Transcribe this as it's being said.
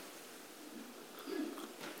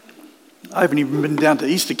I haven't even been down to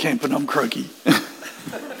Easter camp and I'm croaky.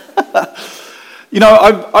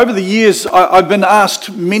 Over the years, I've been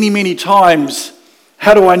asked many, many times,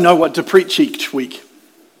 how do I know what to preach each week?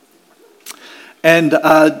 And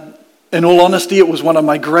in all honesty, it was one of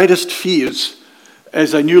my greatest fears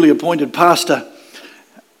as a newly appointed pastor,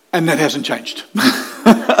 and that hasn't changed.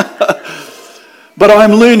 But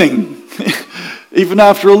I'm learning. Even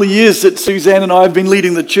after all the years that Suzanne and I have been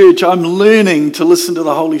leading the church, I'm learning to listen to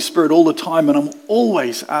the Holy Spirit all the time, and I'm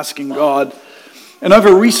always asking God. And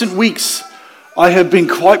over recent weeks, I have been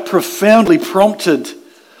quite profoundly prompted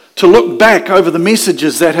to look back over the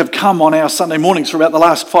messages that have come on our Sunday mornings for about the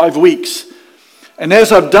last 5 weeks. And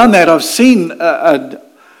as I've done that, I've seen,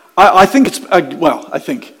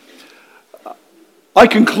 I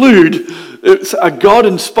conclude it's a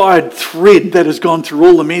God-inspired thread that has gone through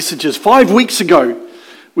all the messages. 5 weeks ago,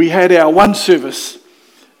 we had our one service,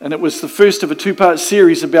 and it was the first of a 2-part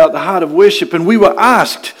series about the heart of worship. And we were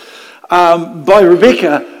asked by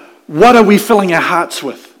Rebecca, what are we filling our hearts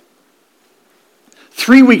with?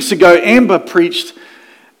 3 weeks ago, Amber preached,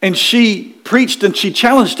 and she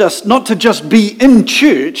challenged us not to just be in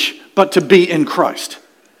church, but to be in Christ.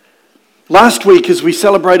 Last week, as we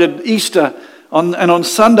celebrated Easter, on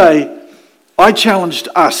Sunday, I challenged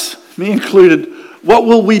us, me included, what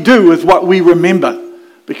will we do with what we remember?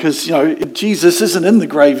 Because, Jesus isn't in the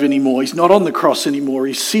grave anymore. He's not on the cross anymore.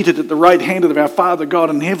 He's seated at the right hand of our Father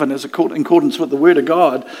God in heaven in accordance with the Word of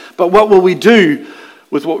God. But what will we do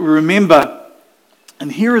with what we remember?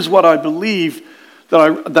 And here is what I believe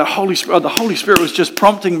that the Holy Spirit was just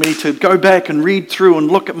prompting me to go back and read through and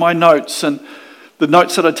look at my notes and the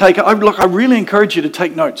notes that I take. I really encourage you to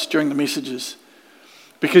take notes during the messages,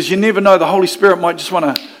 because you never know, the Holy Spirit might just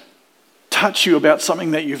want to touch you about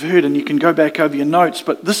something that you've heard, and you can go back over your notes.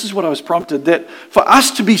 But this is what I was prompted, that for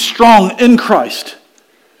us to be strong in Christ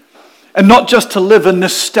and not just to live a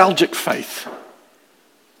nostalgic faith.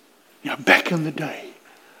 Back in the day,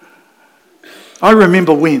 I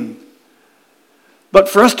remember when. But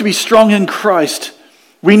for us to be strong in Christ,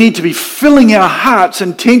 we need to be filling our hearts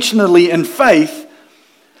intentionally in faith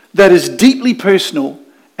that is deeply personal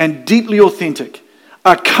and deeply authentic.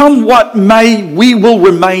 A come what may, we will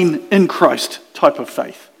remain in Christ type of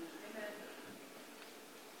faith.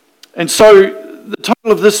 And so the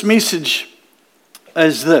title of this message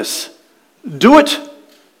is this: do it,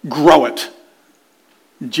 grow it.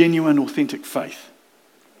 Genuine, authentic faith.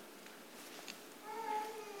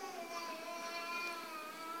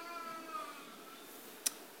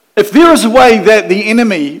 If there is a way that the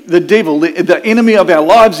enemy, the devil, the enemy of our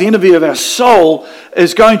lives, the enemy of our soul,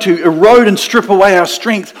 is going to erode and strip away our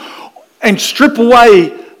strength and strip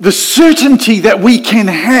away the certainty that we can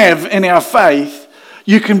have in our faith,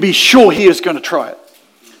 you can be sure he is going to try it.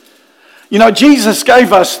 Jesus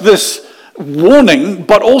gave us this warning,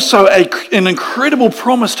 but also an incredible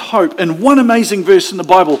promised hope in one amazing verse in the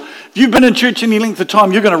Bible. If you've been in church any length of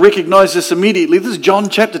time, you're going to recognize this immediately. This is John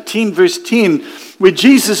chapter 10, verse 10, where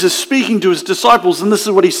Jesus is speaking to his disciples, and this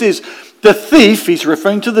is what he says. The thief, he's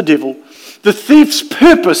referring to the devil, the thief's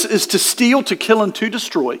purpose is to steal, to kill, and to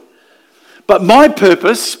destroy. But my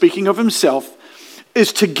purpose, speaking of himself,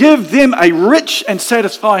 is to give them a rich and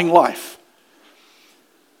satisfying life.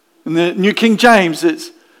 In the New King James, it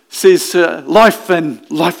says life and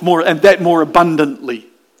life more, and that more abundantly.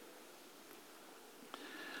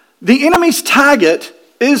 The enemy's target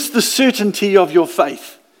is the certainty of your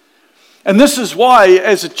faith. And this is why,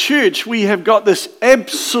 as a church, we have got this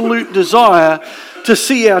absolute desire to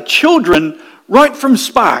see our children, right from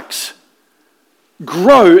sparks,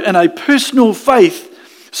 grow in a personal faith.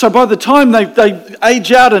 So by the time they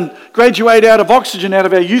age out and graduate out of Oxygen, out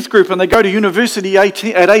of our youth group, and they go to university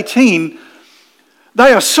at 18,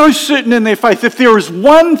 they are so certain in their faith. If there is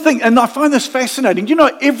one thing, and I find this fascinating,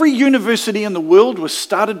 every university in the world was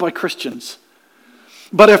started by Christians.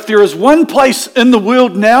 But if there is one place in the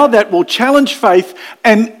world now that will challenge faith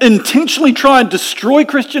and intentionally try and destroy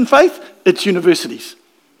Christian faith, it's universities.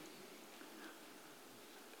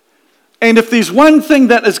 And if there's one thing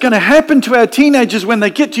that is going to happen to our teenagers when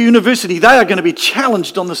they get to university, they are going to be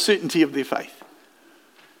challenged on the certainty of their faith.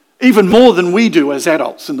 Even more than we do as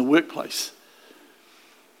adults in the workplace.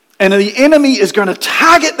 And the enemy is going to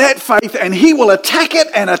target that faith, and he will attack it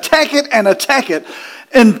and attack it and attack it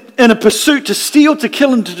in a pursuit to steal, to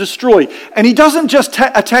kill, and to destroy. And he doesn't just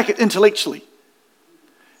attack it intellectually.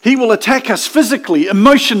 He will attack us physically,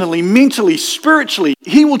 emotionally, mentally, spiritually.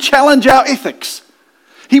 He will challenge our ethics.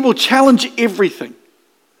 He will challenge everything.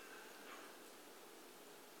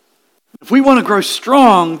 If we want to grow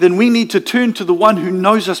strong, then we need to turn to the one who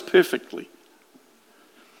knows us perfectly.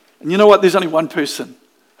 And you know what? There's only one person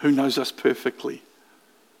who knows us perfectly.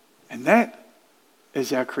 And that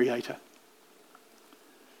is our Creator.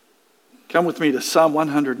 Come with me to Psalm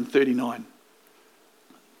 139,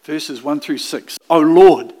 verses 1 through 6. O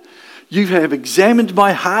Lord, you have examined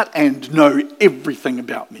my heart and know everything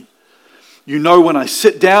about me. You know when I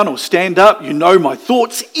sit down or stand up. You know my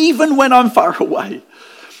thoughts even when I'm far away.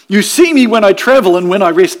 You see me when I travel and when I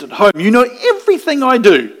rest at home. You know everything I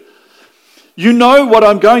do. You know what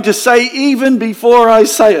I'm going to say even before I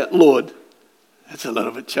say it, Lord. That's a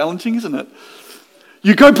little bit challenging, isn't it?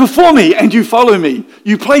 You go before me and you follow me.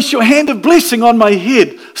 You place your hand of blessing on my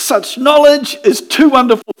head. Such knowledge is too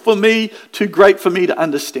wonderful for me, too great for me to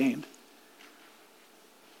understand.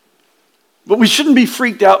 But we shouldn't be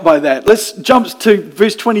freaked out by that. Let's jump to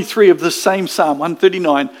verse 23 of the same Psalm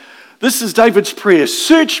 139. This is David's prayer.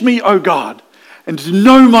 Search me, O God, and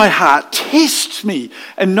know my heart. Test me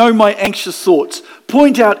and know my anxious thoughts.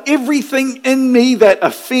 Point out everything in me that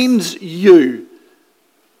offends you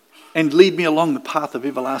and lead me along the path of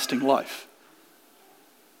everlasting life.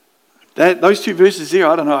 Those two verses there,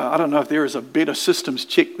 I don't know if there is a better systems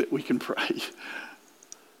check that we can pray.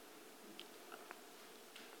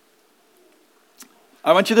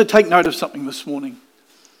 I want you to take note of something this morning.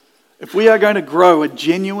 If we are going to grow a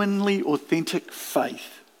genuinely authentic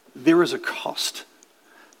faith, there is a cost.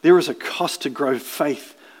 There is a cost to grow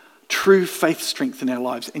faith, true faith strength in our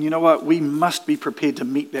lives. And you know what? We must be prepared to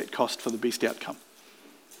meet that cost for the best outcome.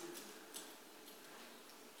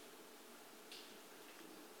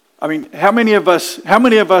 I mean, how many of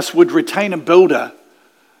us would retain a builder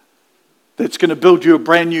that's going to build you a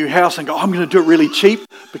brand new house and go, I'm going to do it really cheap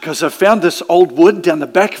because I found this old wood down the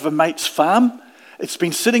back of a mate's farm. It's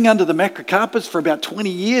been sitting under the macra carpets for about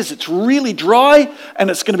 20 years. It's really dry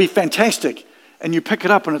and it's going to be fantastic. And you pick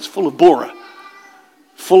it up and it's full of borer,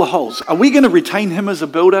 full of holes. Are we going to retain him as a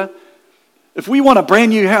builder? If we want a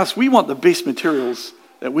brand new house, we want the best materials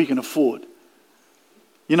that we can afford.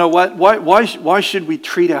 You know what? Why should we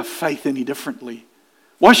treat our faith any differently?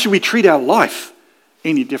 Why should we treat our life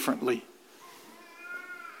any differently?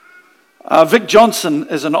 Vic Johnson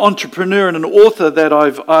is an entrepreneur and an author that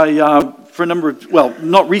for a number of, well,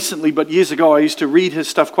 not recently, but years ago, I used to read his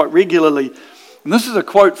stuff quite regularly. And this is a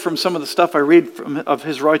quote from some of the stuff I read of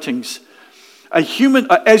his writings. As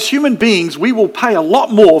human beings, we will pay a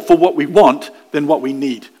lot more for what we want than what we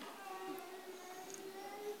need.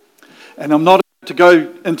 And I'm not to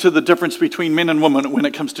go into the difference between men and women when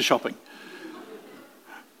it comes to shopping.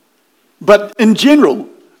 But in general,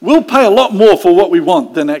 we'll pay a lot more for what we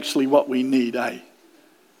want than actually what we need, eh?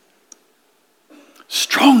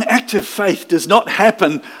 Strong, active faith does not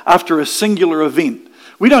happen after a singular event.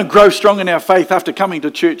 We don't grow strong in our faith after coming to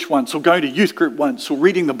church once or going to youth group once or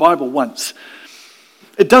reading the Bible once.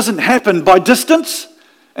 It doesn't happen by distance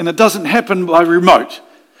and it doesn't happen by remote.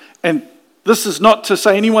 And this is not to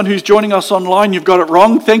say anyone who's joining us online, you've got it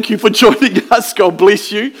wrong. Thank you for joining us. God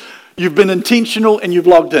bless you. You've been intentional and you've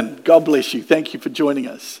logged in. God bless you. Thank you for joining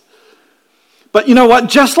us. But you know what?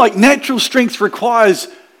 Just like natural strength requires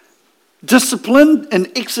discipline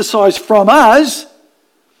and exercise from us,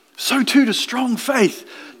 so too does strong faith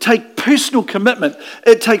take personal commitment.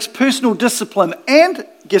 It takes personal discipline. And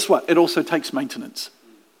guess what? It also takes maintenance.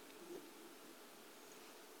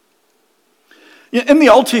 In the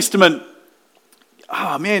Old Testament,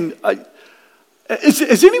 oh man,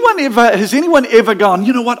 has anyone ever gone,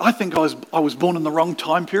 you know what, I think I was born in the wrong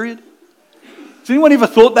time period? Has anyone ever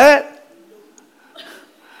thought that?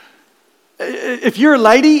 If you're a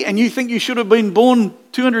lady and you think you should have been born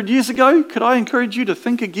 200 years ago, could I encourage you to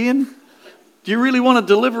think again? Do you really want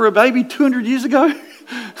to deliver a baby 200 years ago?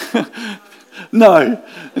 No.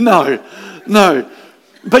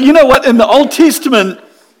 But you know what? In the Old Testament,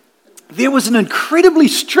 there was an incredibly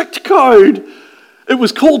strict code. It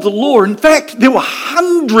was called the law. In fact, there were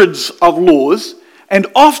hundreds of laws, and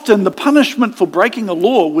often the punishment for breaking a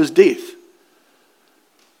law was death.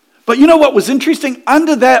 But you know what was interesting?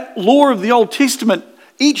 Under that law of the Old Testament,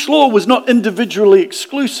 each law was not individually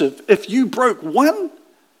exclusive. If you broke one,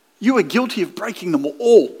 you were guilty of breaking them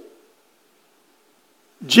all.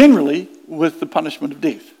 Generally, with the punishment of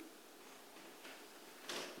death.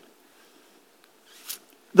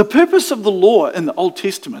 The purpose of the law in the Old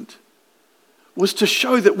Testament was to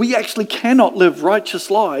show that we actually cannot live righteous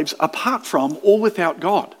lives apart from or without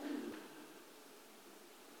God.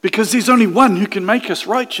 Because there's only one who can make us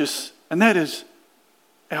righteous, and that is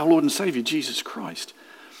our Lord and Savior, Jesus Christ.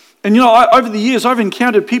 And you know, over the years, I've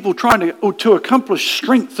encountered people trying to accomplish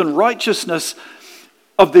strength and righteousness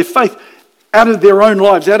of their faith out of their own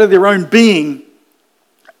lives, out of their own being.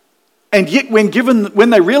 And yet when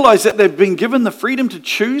they realize that they've been given the freedom to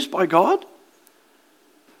choose by God,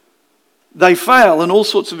 they fail in all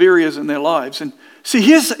sorts of areas in their lives. And see,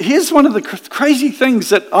 here's one of the crazy things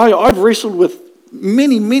that I've wrestled with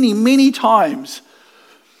many, many, many times.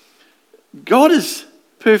 God is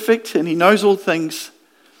perfect and He knows all things.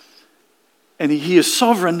 And He is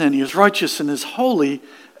sovereign and He is righteous and is holy.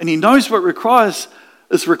 And He knows what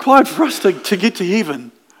is required for us to get to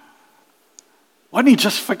heaven. Why didn't He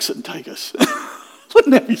just fix it and take us?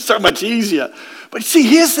 Wouldn't that be so much easier? But see,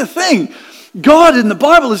 here's the thing. God in the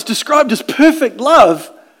Bible is described as perfect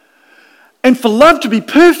love. And for love to be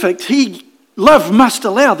perfect, love must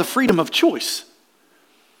allow the freedom of choice.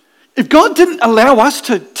 If God didn't allow us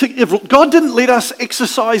if God didn't let us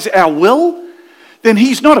exercise our will, then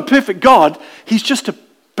He's not a perfect God. He's just a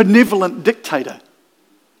benevolent dictator.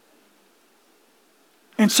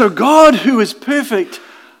 And so God, who is perfect,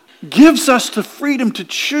 gives us the freedom to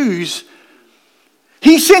choose.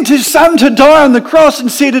 He sent His Son to die on the cross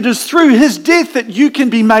and said it is through His death that you can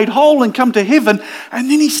be made whole and come to heaven. And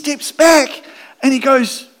then He steps back and He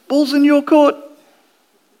goes, ball's in your court.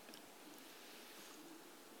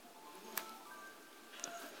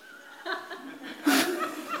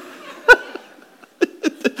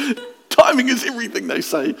 Timing is everything, they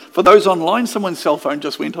say. For those online, someone's cell phone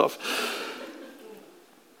just went off.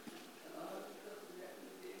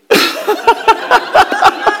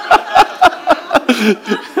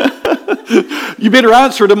 You better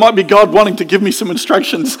answer it. It might be God wanting to give me some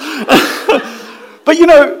instructions. But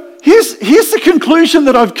here's the conclusion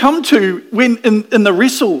that I've come to when in the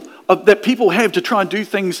wrestle that people have to try and do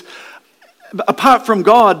things apart from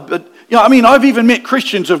God. But I've even met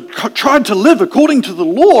Christians who've tried to live according to the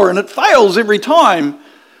law and it fails every time.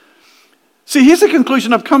 See, here's the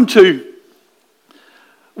conclusion I've come to.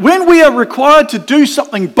 When we are required to do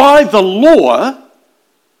something by the law,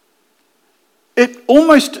 it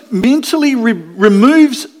almost mentally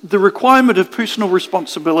removes the requirement of personal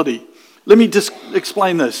responsibility. Let me just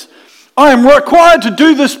explain this. I am required to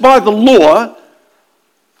do this by the law.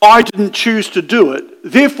 I didn't choose to do it.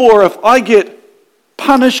 Therefore, if I get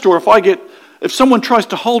punished or if someone tries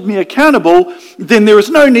to hold me accountable, then there is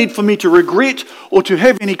no need for me to regret or to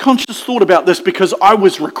have any conscious thought about this because I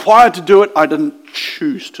was required to do it. I didn't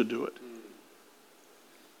choose to do it.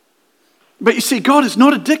 But you see, God is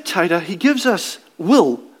not a dictator. He gives us a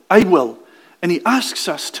will, and He asks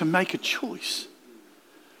us to make a choice.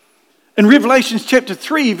 In Revelation chapter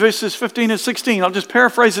 3, verses 15 and 16, I'll just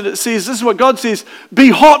paraphrase it. It says, this is what God says, be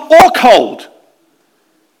hot or cold,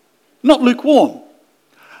 not lukewarm.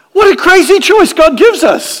 What a crazy choice God gives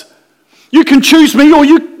us. You can choose me or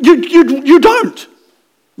you don't.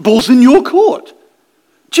 Ball's in your court.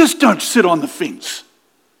 Just don't sit on the fence.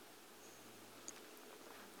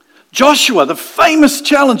 Joshua, the famous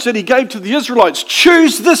challenge that he gave to the Israelites,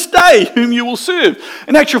 choose this day whom you will serve.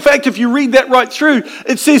 In actual fact, if you read that right through,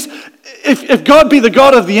 it says, if God be the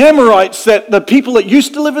God of the Amorites, that the people that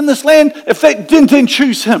used to live in this land, if they didn't, then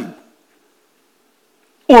choose him.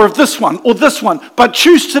 Or of this one, or this one. But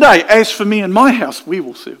choose today, as for me and my house, we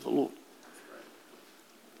will serve the Lord.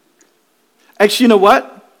 Actually, you know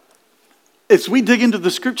what? As we dig into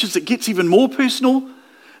the scriptures, it gets even more personal.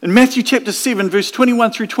 In Matthew chapter 7, verse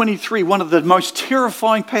 21 through 23, one of the most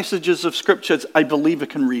terrifying passages of scripture a believer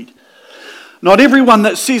can read. Not everyone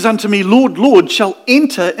that says unto me, Lord, Lord, shall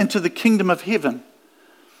enter into the kingdom of heaven,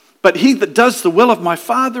 but he that does the will of my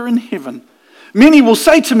Father in heaven. Many will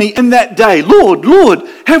say to me in that day, Lord, Lord,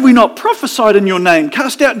 have we not prophesied in your name,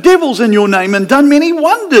 cast out devils in your name, and done many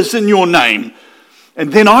wonders in your name?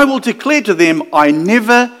 And then I will declare to them, I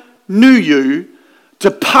never knew you.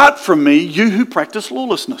 Depart from me, you who practice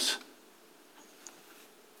lawlessness.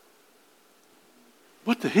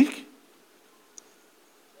 What the heck?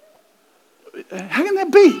 How can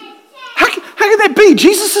that be? How can that be?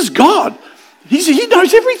 Jesus is God. He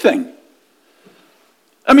knows everything.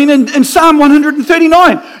 I mean, in Psalm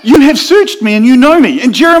 139, you have searched me and you know me.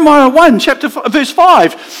 In Jeremiah 1, verse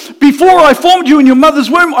 5, before I formed you in your mother's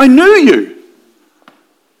womb, I knew you.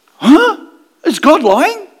 Huh? Is God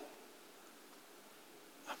lying?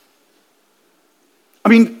 I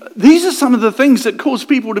mean, these are some of the things that cause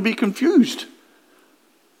people to be confused.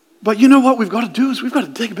 But you know what we've got to do is we've got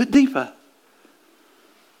to dig a bit deeper.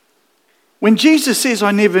 When Jesus says,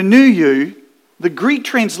 I never knew you, the Greek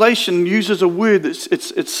translation uses a word that's,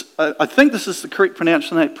 I think this is the correct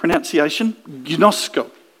pronunciation, gnosko.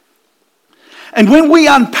 And when we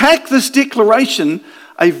unpack this declaration,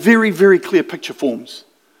 a very, very clear picture forms.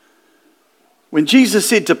 When Jesus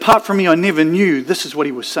said, depart from me, I never knew, this is what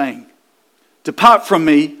he was saying. Depart from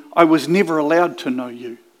me, I was never allowed to know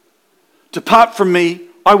you. Depart from me,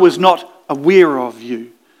 I was not aware of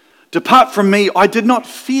you. Depart from me, I did not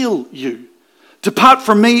feel you. Depart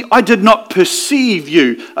from me, I did not perceive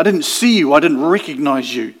you. I didn't see you, I didn't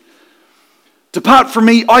recognize you. Depart from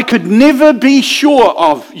me, I could never be sure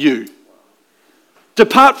of you.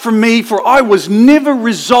 Depart from me, for I was never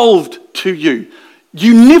resolved to you.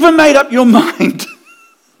 You never made up your mind.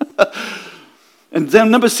 And then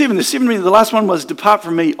number 7, the last one was, depart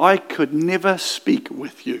from me, I could never speak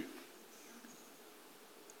with you.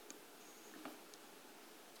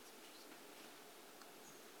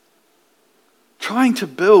 Trying to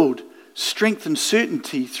build strength and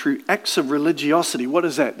certainty through acts of religiosity. What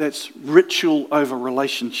is that? That's ritual over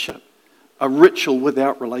relationship. A ritual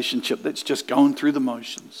without relationship. That's just going through the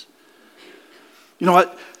motions. You know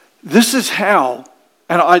what? This is how,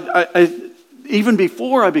 and I even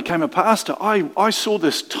before I became a pastor, I saw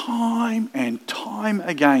this time and time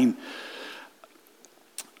again.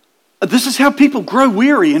 This is how people grow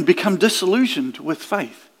weary and become disillusioned with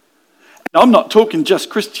faith. And I'm not talking just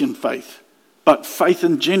Christian faith, but faith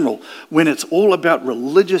in general, when it's all about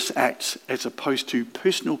religious acts as opposed to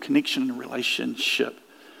personal connection and relationship.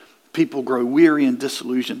 People grow weary and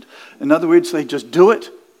disillusioned. In other words, they just do it,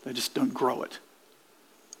 they just don't grow it.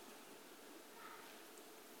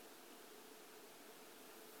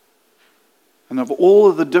 And of all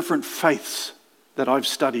of the different faiths that I've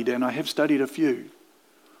studied, and I have studied a few,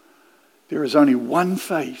 there is only one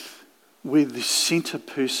faith where the center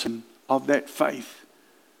person of that faith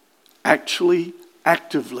actually,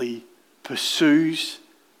 actively pursues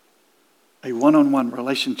a one-on-one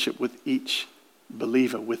relationship with each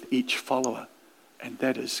believer, with each follower. And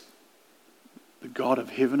that is the God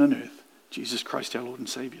of heaven and earth, Jesus Christ our Lord and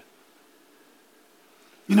Savior.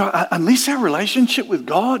 You know, unless our relationship with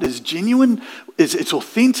God is genuine, it's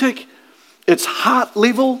authentic, it's heart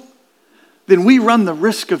level, then we run the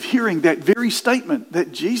risk of hearing that very statement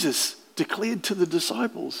that Jesus declared to the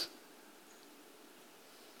disciples.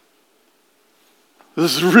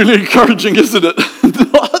 This is really encouraging, isn't it?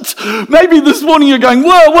 What? Maybe this morning you're going,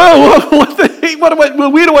 whoa, what the heck?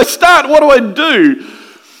 Where do I start? What do I do?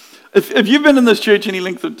 If you've been in this church any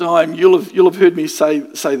length of time, you'll have heard me say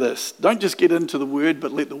this. Don't just get into the Word,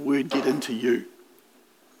 but let the Word get into you.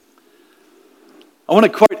 I want to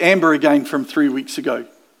quote Amber again from 3 weeks ago.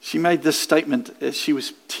 She made this statement as she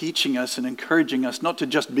was teaching us and encouraging us not to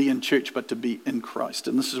just be in church, but to be in Christ.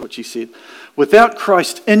 And this is what she said. Without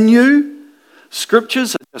Christ in you,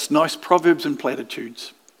 scriptures are just nice proverbs and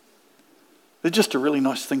platitudes. They're just a really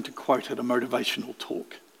nice thing to quote at a motivational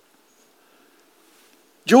talk.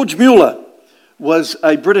 George Mueller was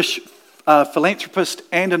a British philanthropist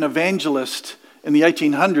and an evangelist in the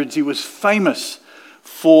 1800s. He was famous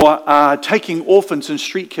for taking orphans and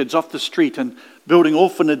street kids off the street and building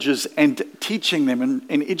orphanages and teaching them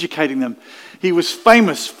and educating them. He was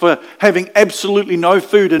famous for having absolutely no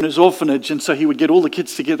food in his orphanage, and so he would get all the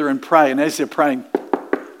kids together and pray, and as they're praying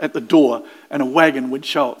at the door, and a wagon would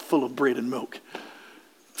show up full of bread and milk.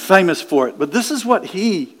 Famous for it. But this is what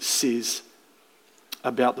he says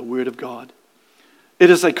about the Word of God. It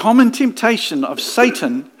is a common temptation of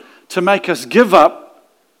Satan to make us give up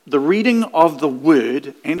the reading of the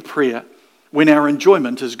Word and prayer when our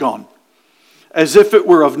enjoyment is gone, as if it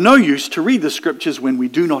were of no use to read the Scriptures when we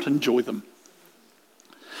do not enjoy them.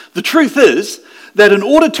 The truth is that in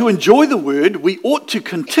order to enjoy the Word, we ought to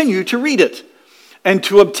continue to read it. And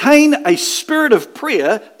to obtain a spirit of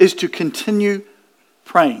prayer is to continue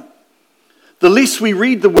praying. The less we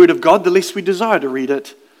read the Word of God, the less we desire to read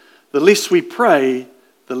it. The less we pray,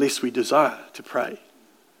 the less we desire to pray.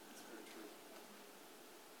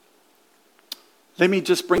 Let me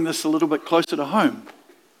just bring this a little bit closer to home.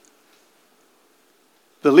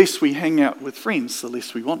 The less we hang out with friends, the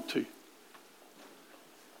less we want to.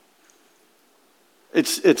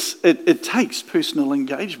 It takes personal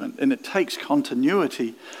engagement and it takes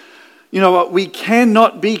continuity. You know what? We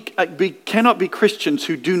cannot be Christians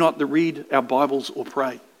who do not read our Bibles or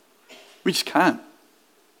pray. We just can't.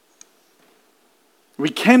 We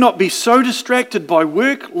cannot be so distracted by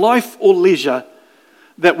work, life, or leisure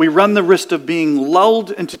that we run the risk of being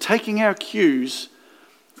lulled into taking our cues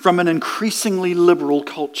from an increasingly liberal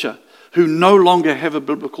culture who no longer have a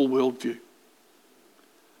biblical worldview.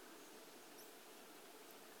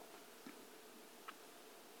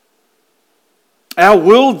 Our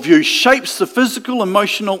worldview shapes the physical,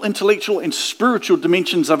 emotional, intellectual, and spiritual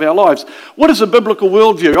dimensions of our lives. What is a biblical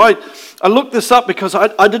worldview? I looked this up because I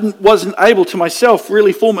wasn't able to myself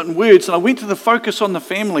really form it in words, and I went to the Focus on the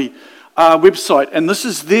Family website, and this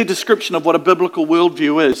is their description of what a biblical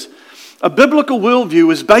worldview is. A biblical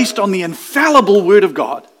worldview is based on the infallible Word of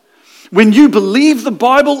God. When you believe the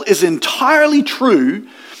Bible is entirely true,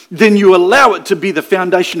 then you allow it to be the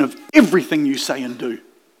foundation of everything you say and do.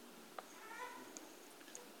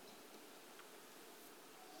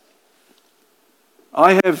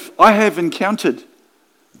 I have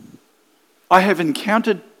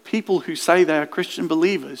encountered people who say they are Christian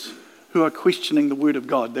believers who are questioning the Word of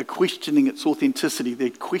God. They're questioning its authenticity. They're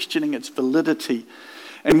questioning its validity.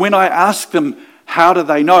 And when I ask them how do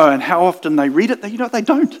they know and how often they read it, they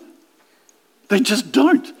don't. They just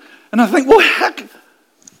don't. And I think, well,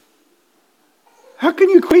 how can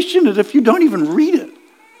you question it if you don't even read it?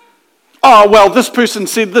 Oh, well, this person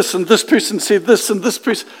said this and this person said this and this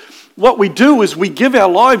person. What we do is we give our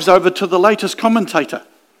lives over to the latest commentator.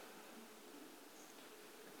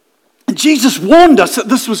 And Jesus warned us that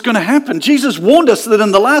this was going to happen. Jesus warned us that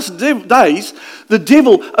in the last days, the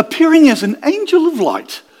devil, appearing as an angel of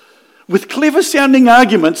light, with clever sounding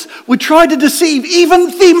arguments, would try to deceive even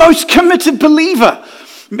the most committed believer.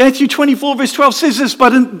 Matthew 24 verse 12 says this,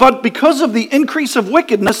 but because of the increase of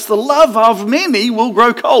wickedness, the love of many will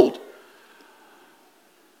grow cold.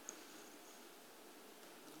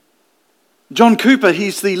 John Cooper,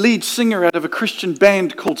 he's the lead singer out of a Christian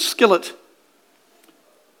band called Skillet.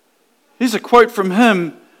 Here's a quote from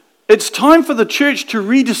him. It's time for the church to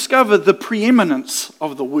rediscover the preeminence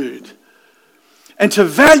of the Word and to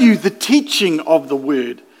value the teaching of the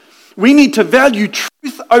Word. We need to value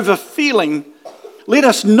truth over feeling. Let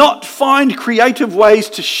us not find creative ways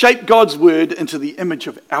to shape God's Word into the image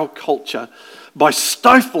of our culture by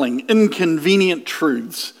stifling inconvenient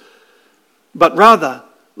truths, but rather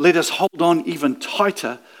let us hold on even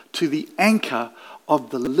tighter to the anchor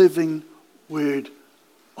of the living Word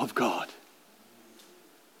of God.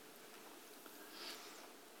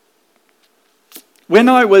 When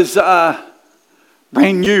I was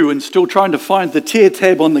brand new and still trying to find the tear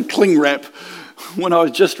tab on the cling wrap, when I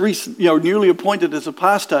was just newly appointed as a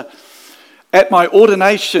pastor, at my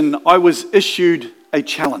ordination I was issued a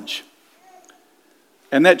challenge.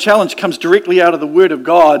 And that challenge comes directly out of the Word of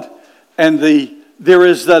God, and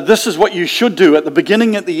this is what you should do at the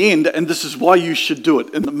beginning, at the end, and this is why you should do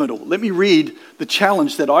it in the middle. Let me read the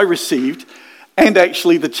challenge that I received, and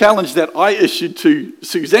actually the challenge that I issued to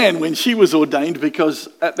Suzanne when she was ordained, because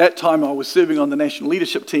at that time I was serving on the national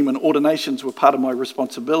leadership team and ordinations were part of my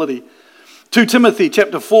responsibility. 2 Timothy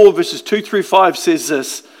chapter 4 verses 2 through 5 says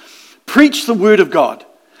this, preach the word of God.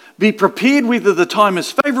 Be prepared whether the time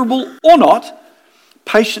is favorable or not.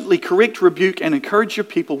 Patiently correct, rebuke, and encourage your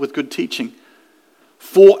people with good teaching.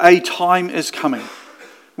 For a time is coming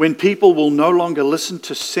when people will no longer listen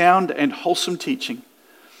to sound and wholesome teaching.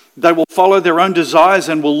 They will follow their own desires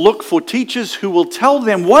and will look for teachers who will tell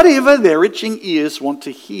them whatever their itching ears want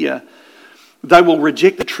to hear. They will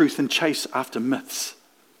reject the truth and chase after myths.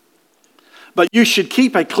 But you should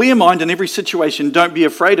keep a clear mind in every situation. Don't be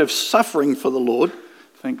afraid of suffering for the Lord.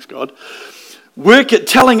 Thanks God. Work at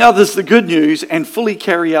telling others the good news and fully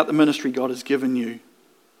carry out the ministry God has given you.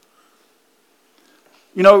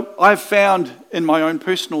 You know, I've found in my own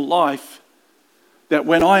personal life that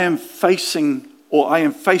when I am faced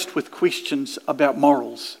with questions about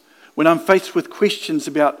morals, when I'm faced with questions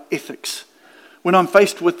about ethics, when I'm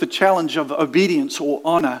faced with the challenge of obedience or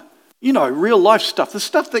honor, real life stuff, the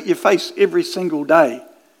stuff that you face every single day,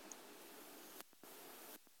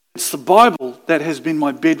 it's the Bible that has been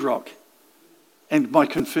my bedrock and my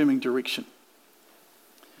confirming direction.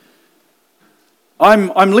 I'm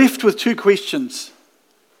left with two questions.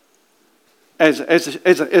 As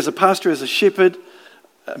a pastor, as a shepherd,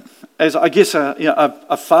 as I guess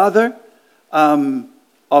a father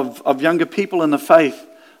of younger people in the faith,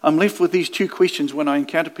 I'm left with these two questions when I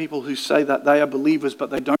encounter people who say that they are believers but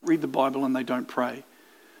they don't read the Bible and they don't pray.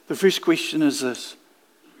 The first question is this: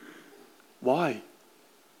 why?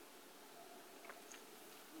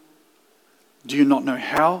 Do you not know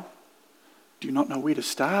how? Do you not know where to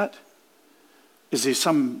start? Is there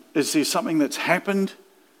something that's happened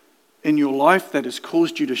in your life that has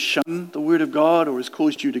caused you to shun the Word of God or has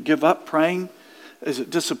caused you to give up praying? Is it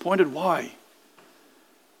disappointed? Why?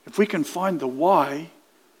 If we can find the why,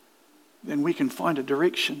 then we can find a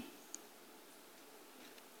direction.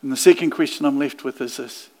 And the second question I'm left with is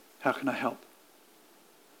this: how can I help?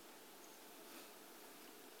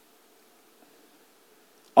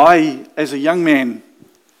 I, as a young man,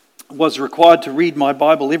 was required to read my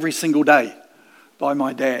Bible every single day by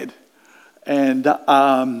my dad. And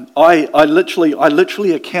I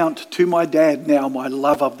literally account to my dad now my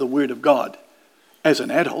love of the Word of God as an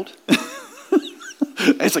adult.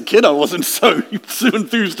 As a kid, I wasn't so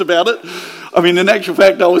enthused about it. I mean, in actual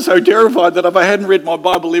fact, I was so terrified that if I hadn't read my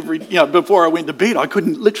Bible before I went to bed, I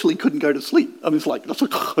couldn't go to sleep. I was like,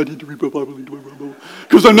 I need to read my Bible,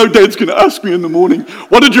 because I know Dad's going to ask me in the morning,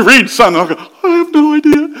 what did you read, son? And I go, I have no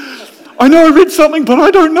idea. I know I read something, but I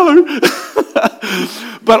don't know.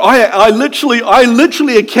 But I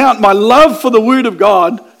literally account my love for the Word of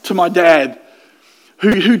God to my dad,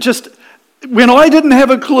 who just, when I didn't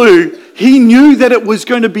have a clue, he knew that it was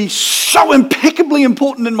going to be so impeccably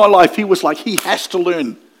important in my life. He was like, he has to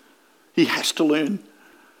learn. He has to learn.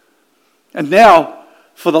 And now,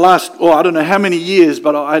 for the last, I don't know how many years,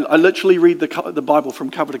 but I literally read the Bible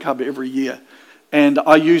from cover to cover every year. And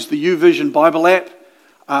I use the YouVersion Bible app.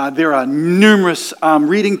 There are numerous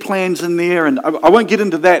reading plans in there, and I won't get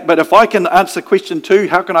into that, but if I can answer question 2,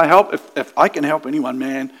 how can I help? If I can help anyone,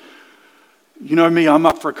 man, you know me, I'm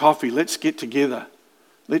up for a coffee. Let's get together.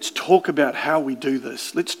 Let's talk about how we do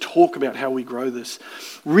this. Let's talk about how we grow this.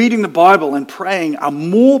 Reading the Bible and praying are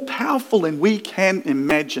more powerful than we can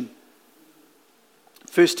imagine.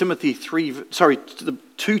 2 Timothy 3, verse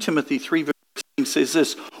 16 says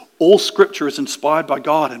this: all scripture is inspired by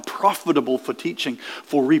God and profitable for teaching,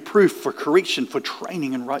 for reproof, for correction, for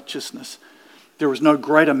training in righteousness. There is no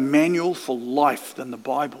greater manual for life than the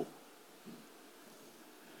Bible.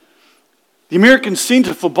 The American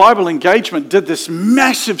Center for Bible Engagement did this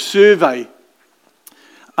massive survey,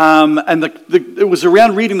 and it was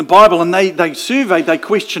around reading the Bible, and they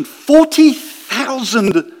questioned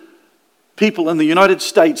 40,000 people in the United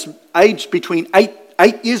States aged between 8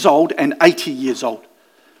 years old and 80 years old.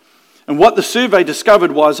 And what the survey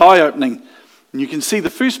discovered was eye-opening. And you can see the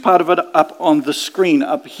first part of it up on the screen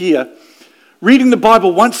up here. Reading the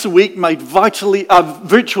Bible once a week made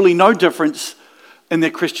virtually no difference in their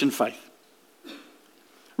Christian faith.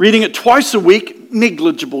 Reading it twice a week,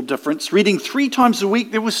 negligible difference. Reading 3 times a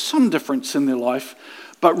week, there was some difference in their life.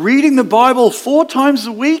 But reading the Bible 4 times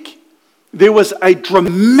a week, there was a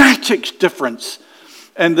dramatic difference.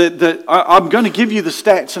 And I'm going to give you the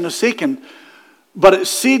stats in a second. But it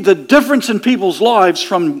said the difference in people's lives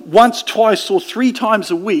from once, twice, or 3 times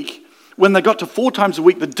a week, when they got to 4 times a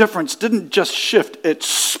week, the difference didn't just shift, it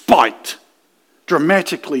spiked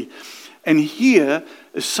dramatically. And here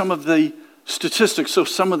is some of the statistics of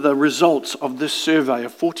some of the results of this survey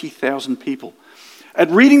of 40,000 people.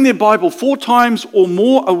 At reading their Bible 4 times or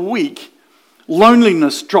more a week,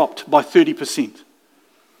 loneliness dropped by 30%.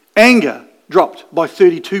 Anger dropped by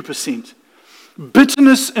 32%.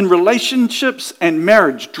 Bitterness in relationships and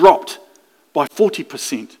marriage dropped by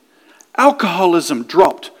 40%. Alcoholism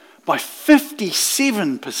dropped by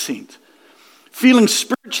 57%. Feeling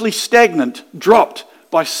spiritually stagnant dropped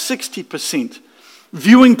by 60%.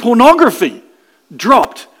 Viewing pornography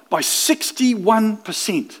dropped by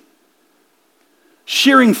 61%.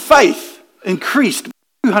 Sharing faith increased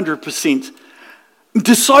by 200%.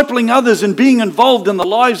 Discipling others and being involved in the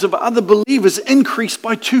lives of other believers increased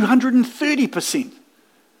by 230%.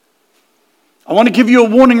 I want to give you a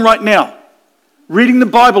warning right now. Reading the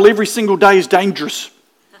Bible every single day is dangerous.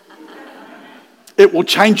 It will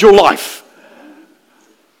change your life.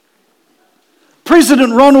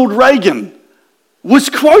 President Ronald Reagan was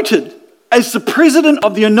quoted as the President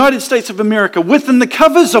of the United States of America within the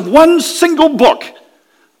covers of one single book,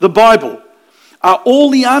 the Bible, are all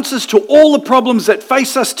the answers to all the problems that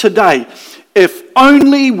face us today, if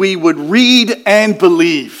only we would read and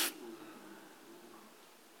believe.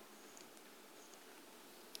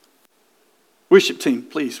 Worship team,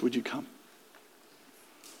 please, would you come?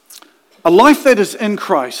 A life that is in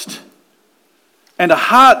Christ and a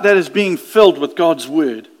heart that is being filled with God's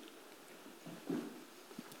Word.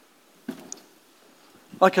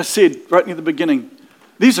 Like I said right near the beginning,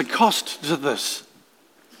 there's a cost to this.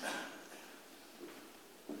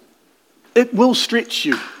 It will stretch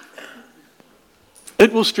you.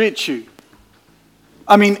 It will stretch you.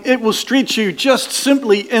 I mean, it will stretch you just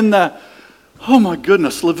simply in the, oh my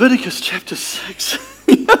goodness, Leviticus chapter 6.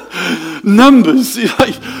 Numbers.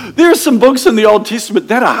 There are some books in the Old Testament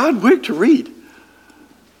that are hard work to read.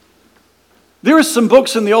 There are some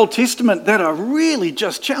books in the Old Testament that are really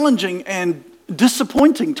just challenging and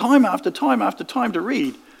disappointing time after time after time to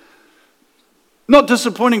read. Not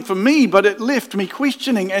disappointing for me, but it left me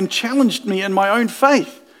questioning and challenged me in my own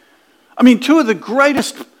faith. I mean, two of the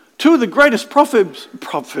greatest prophets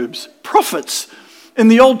in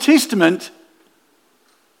the Old Testament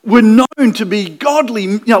were known to be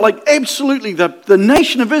godly, absolutely the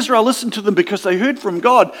nation of Israel listened to them because they heard from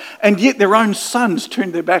God, and yet their own sons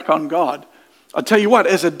turned their back on God. I tell you what,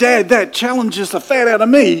 as a dad, that challenges the fat out of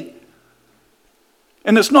me.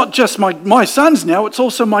 And it's not just my sons now, it's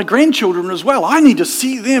also my grandchildren as well. I need to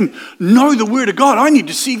see them know the Word of God. I need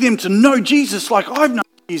to see them to know Jesus like I've known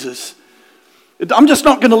Jesus. I'm just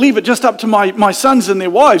not going to leave it just up to my sons and their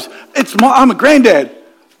wives. I'm a granddad.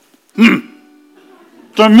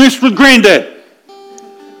 Don't mess with granddad.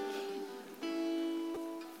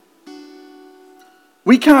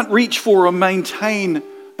 We can't reach for or maintain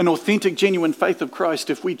an authentic, genuine faith of Christ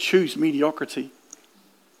if we choose mediocrity.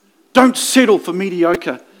 Don't settle for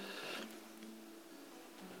mediocre.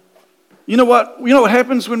 You know what? You know what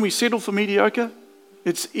happens when we settle for mediocre?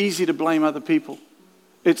 It's easy to blame other people.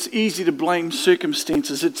 It's easy to blame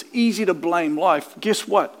circumstances. It's easy to blame life. Guess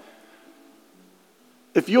what?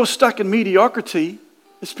 If you're stuck in mediocrity,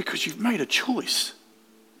 it's because you've made a choice.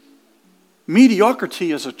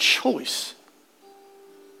 Mediocrity is a choice.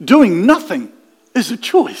 Doing nothing is a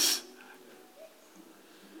choice.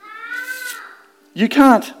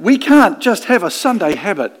 We can't just have a Sunday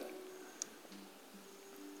habit.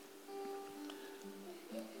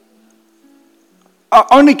 I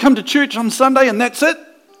only come to church on Sunday and that's it.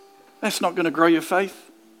 That's not going to grow your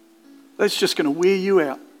faith. That's just going to wear you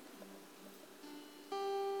out.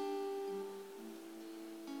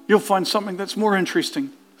 You'll find something that's more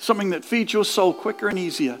interesting, something that feeds your soul quicker and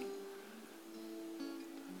easier.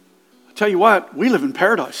 I tell you what, we live in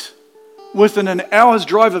paradise. Within an hour's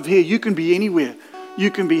drive of here, you can be anywhere.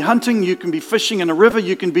 You can be hunting, you can be fishing in a river,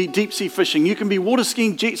 you can be deep sea fishing, you can be water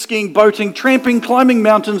skiing, jet skiing, boating, tramping, climbing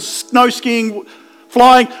mountains, snow skiing,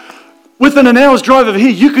 flying. Within an hour's drive of here,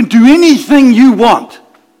 you can do anything you want.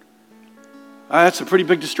 That's a pretty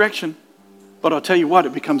big distraction. But I'll tell you what,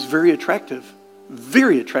 it becomes very attractive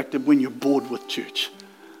when you're bored with church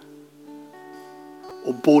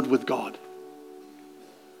or bored with God.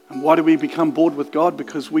 And why do we become bored with God?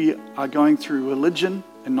 Because we are going through religion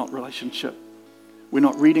and not relationship. We're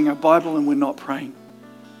not reading our Bible and we're not praying.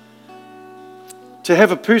 To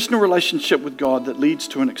have a personal relationship with God that leads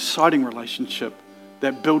to an exciting relationship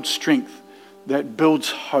that builds strength, that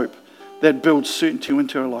builds hope, that builds certainty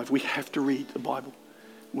into our life, we have to read the Bible.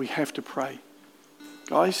 We have to pray.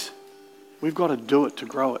 Guys, we've got to do it to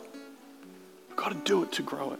grow it. We've got to do it to grow it.